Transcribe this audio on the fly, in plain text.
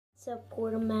What's up,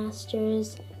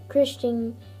 Quartermasters?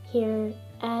 Christian here,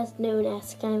 as known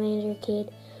as Skylander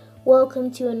Kid. Welcome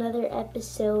to another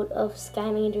episode of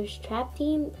Skylander's Trap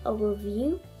Team, a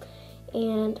review.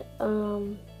 And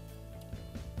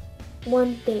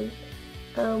one thing,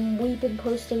 we've been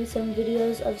posting some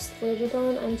videos of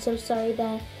Slitterdon. I'm so sorry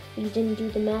that we didn't do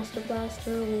the Master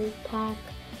Blaster, Wolfpack,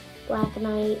 Black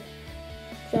Knight,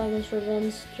 Dragon's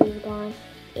Revenge, Slitterdon,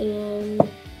 and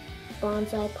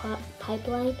Bonsai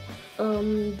Pipeline,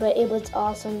 but it was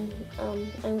awesome.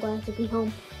 I'm glad to be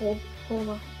home. Hold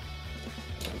on.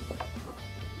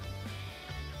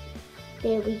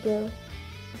 There we go.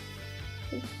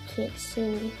 You can't see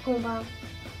me. Hold on.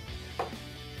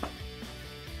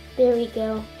 There we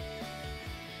go.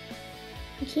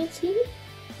 You can't see me?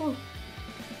 Oh.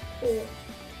 Here.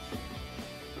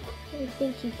 I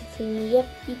think you can see me. Yep,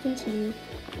 you can see me.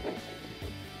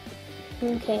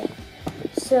 Okay.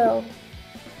 So,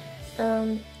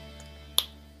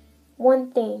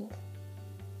 one thing,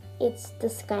 it's the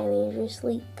Skylanders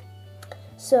leak.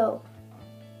 So,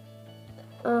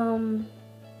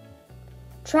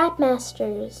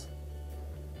 Trapmasters,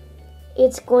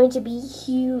 it's going to be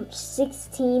huge,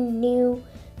 16 new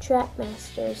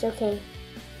Trapmasters. Okay,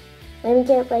 let me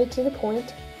get right to the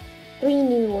point. 3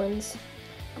 new ones.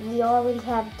 We already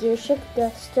have Gearship,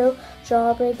 Gusto,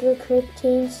 Jawbreaker,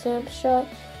 Trapteam, Snapshot,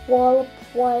 Wall of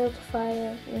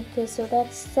Wildfire. Okay, so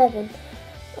that's 7.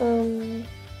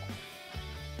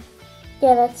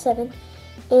 Yeah, that's 7.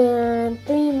 And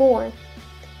 3 more.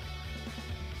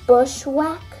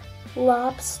 Bushwhack,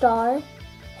 Lobstar,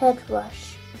 Head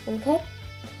Rush. Okay?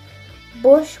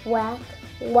 Bushwhack,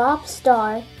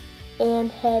 Lobstar,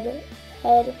 and Head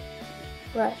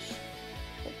Rush.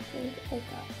 I think I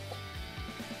got it.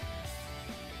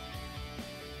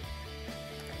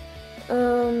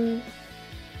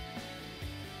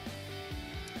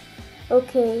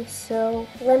 Okay, so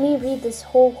let me read this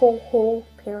whole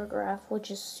paragraph, which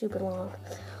is super long.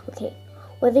 Okay,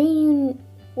 whether you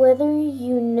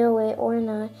know it or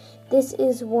not, this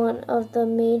is one of the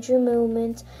major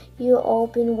moments you all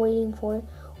been waiting for.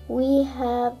 We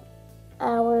have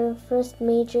our first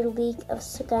major leak of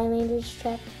Skylander's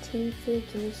Trap Team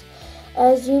figures.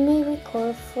 As you may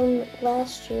recall from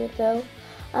last year, though,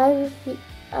 I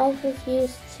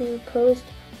refused to post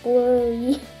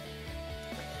blurry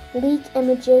leak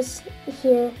images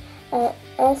here at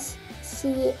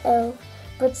SCL,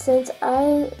 but since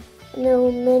I know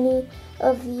many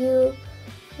of you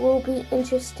will be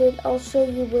interested, I'll show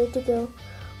you where to go.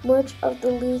 Much of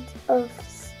the leak of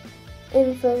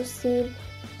info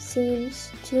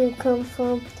seems to come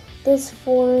from this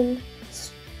foreign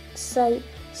site,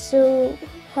 so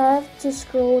have to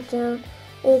scroll down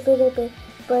a little bit,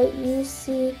 but you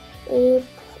see a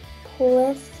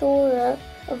plethora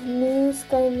of new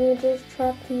Skylander's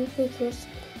Trap Team figures.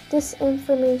 This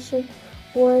information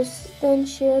was then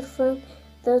shared from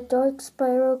the Dark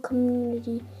Spiral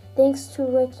community, thanks to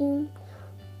Wrecking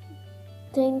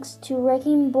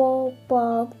Ball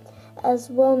Bob, as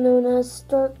well known as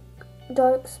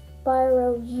Dark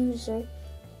Spiral user.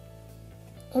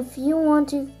 If you want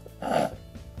to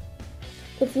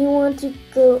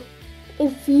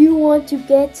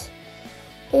get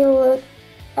a look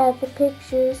at the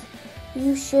pictures,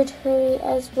 you should hurry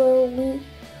as well. We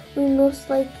most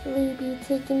likely be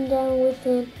taken down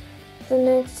within the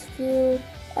next few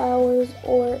hours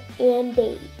and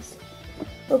days.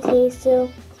 Okay,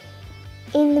 so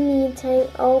in the meantime,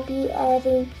 I'll be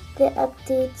adding the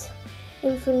update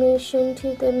information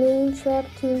to the main Trap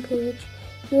Team page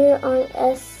here on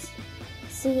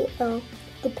SCL.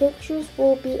 The pictures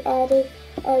will be added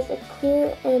as a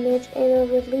clear image and a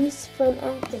release from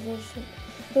Activision.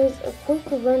 Here's a quick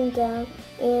rundown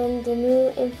and the new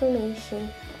information.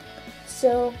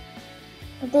 So,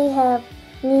 they have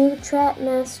new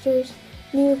Trapmasters,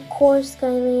 new Core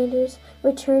Skylanders,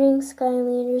 Returning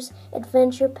Skylanders,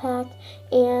 Adventure Pack,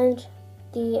 and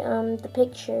the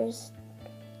pictures.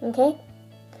 Okay?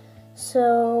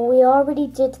 So, we already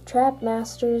did the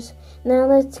Trapmasters. Now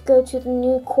let's go to the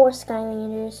new Core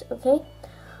Skylanders, okay?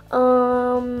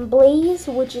 Blaze,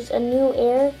 which is a new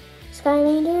Air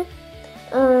Skylander,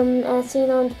 as seen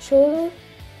on the trailer.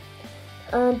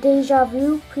 Deja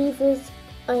Vu, previous,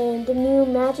 and the new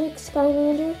Magic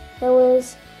Skylander that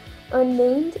was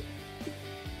unnamed.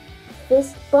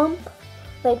 Fist Bump,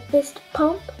 like Fist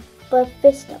Pump, but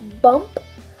Fist Bump.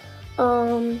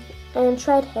 And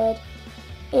Treadhead.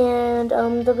 And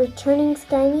the Returning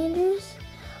Skylanders,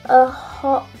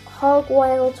 Hog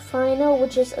Wild Final,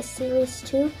 which is a Series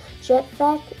 2,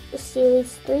 Jetpack, a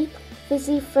Series 3,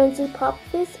 Fizzy Frenzy Pop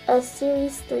Fizz, a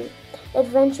Series 3,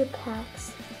 Adventure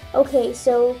Packs. Okay,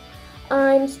 so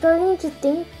I'm starting to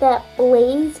think that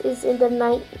Blaze is in the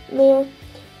Nightmare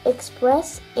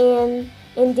Express and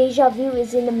Deja Vu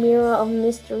is in the Mirror of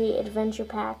Mystery Adventure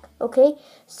Pack. Okay,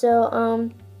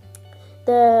 so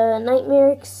the Nightmare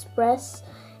Express,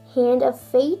 Hand of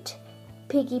Fate,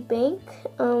 Piggy Bank.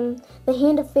 The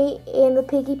Hand of Fate and the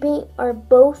Piggy Bank are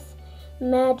both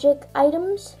magic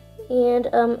items, and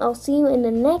I'll see you in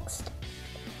the next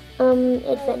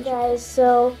adventure. Guys,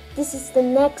 so this is the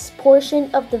next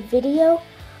portion of the video.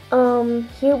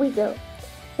 Here we go.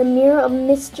 The Mirror of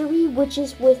Mystery, which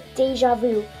is with Deja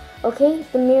Vu. Okay,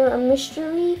 the Mirror of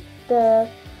Mystery, the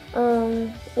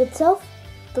itself,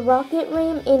 the Rocket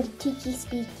Ram, and the Tiki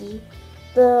Speaky.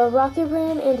 The Rocket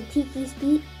Ram and the Tiki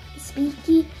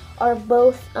Speaky are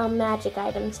both magic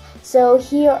items. So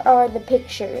here are the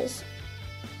pictures.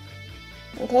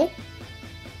 Okay.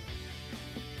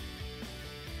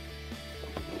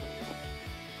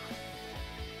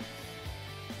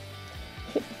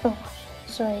 Oh,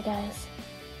 sorry guys.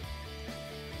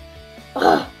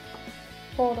 Ugh.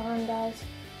 Hold on guys.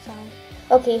 Sorry.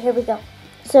 Okay, here we go.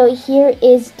 So here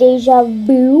is Deja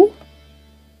Vu,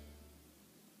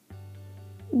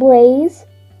 Blaze,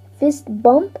 Fist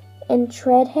Bump, and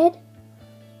Treadhead,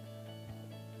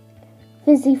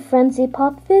 Fizzy Frenzy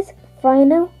Pop Fizz,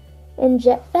 Frino, and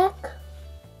Jetpack.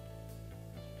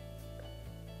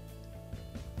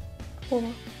 Hold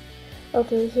on.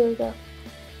 Okay, here we go.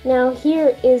 Now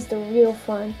here is the real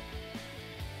fun.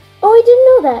 Oh, I didn't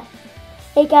know that.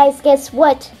 Hey guys, guess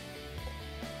what?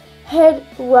 Head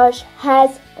Rush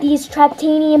has these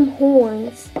traptanium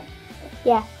horns.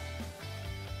 Yeah.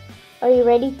 Are you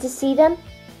ready to see them?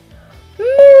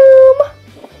 Moom!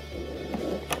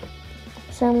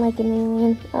 Sound like an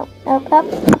alien. Up, up, up.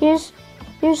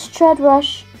 Here's Tread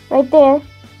Rush right there.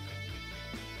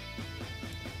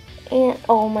 And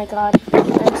oh my god,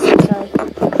 I'm so sorry.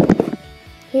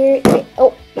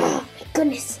 Oh my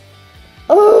goodness.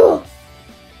 Oh!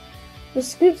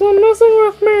 This keeps on messing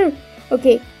with me.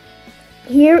 Okay,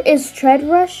 here is Tread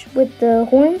Rush with the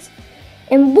horns.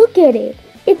 And look at it.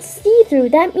 It's see-through.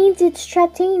 That means it's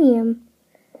traptanium.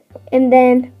 And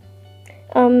then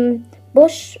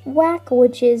Bushwhack,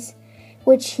 which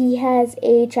he has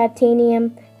a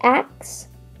traptanium axe.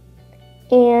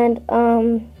 And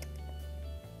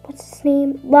what's his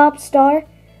name? Lobstar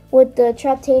with the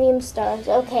traptanium stars.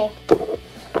 Okay.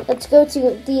 Let's go to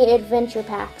the adventure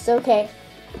packs. Okay.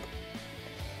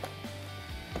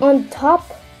 On top,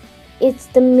 it's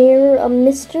the Mirror of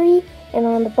Mystery, and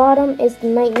on the bottom is the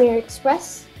Nightmare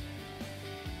Express.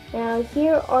 Now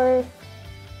here are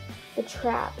the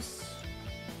traps.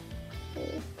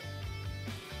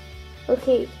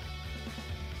 Okay.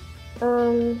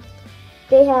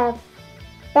 They have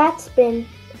Backspin,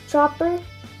 Chopper,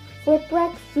 Flip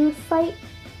Wreck, Food Fight,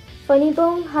 Funny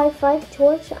Bone, High Five,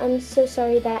 Torch. I'm so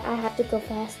sorry that I have to go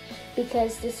fast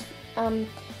because this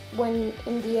when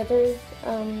in the other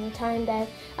time that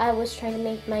I was trying to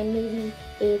make my movie,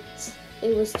 it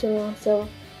was too long, so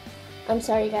I'm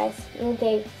sorry guys.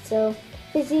 Okay, so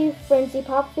Fizzy Frenzy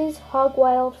Pop Fizz, Hog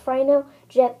Wild Frino,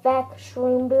 Jetpack,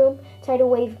 Shroom Boom, Tidal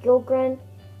Wave Gilgren,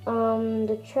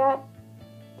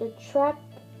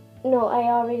 no,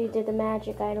 I already did the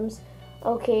magic items.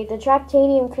 Okay, the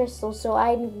Traptanium Crystal, so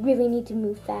I really need to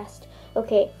move fast.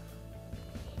 Okay.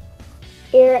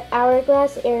 Air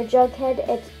Hourglass, Air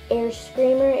Jughead, Air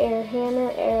Screamer, Air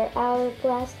Hammer, Air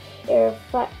Hourglass,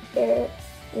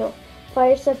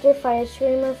 Fire Scepter, Fire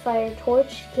Screamer, Fire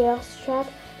Torch, Chaos Trap,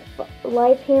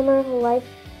 Life Hammer, Life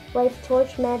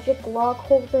Torch, Magic Log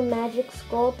Holder, Magic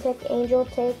Skull, Tech Angel,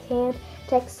 Tech Hand,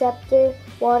 Tech Scepter,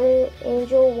 Water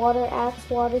Angel, Water Axe,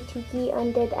 Water Tiki,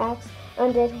 Undead Axe,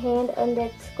 Undead Hand,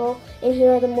 Undead Skull, and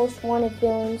here are the most wanted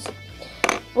villains.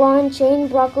 Brawn Chain,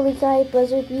 Broccoli Guy,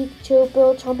 Buzzard Beak, Chill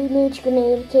Bill, Chompy Mage,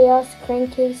 Grenade, Chaos,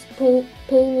 Crankcase,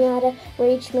 Painata,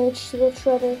 Rage Mage, Shield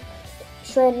Shredder,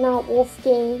 Shredknot,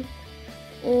 Wolfgang,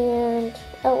 and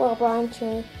LL Brawn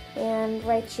Chain, and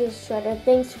Right Shield Shredder.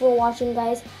 Thanks for watching,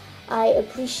 guys. I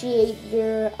appreciate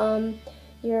your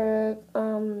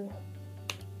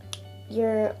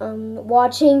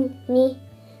watching me.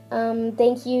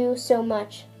 Thank you so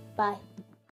much. Bye.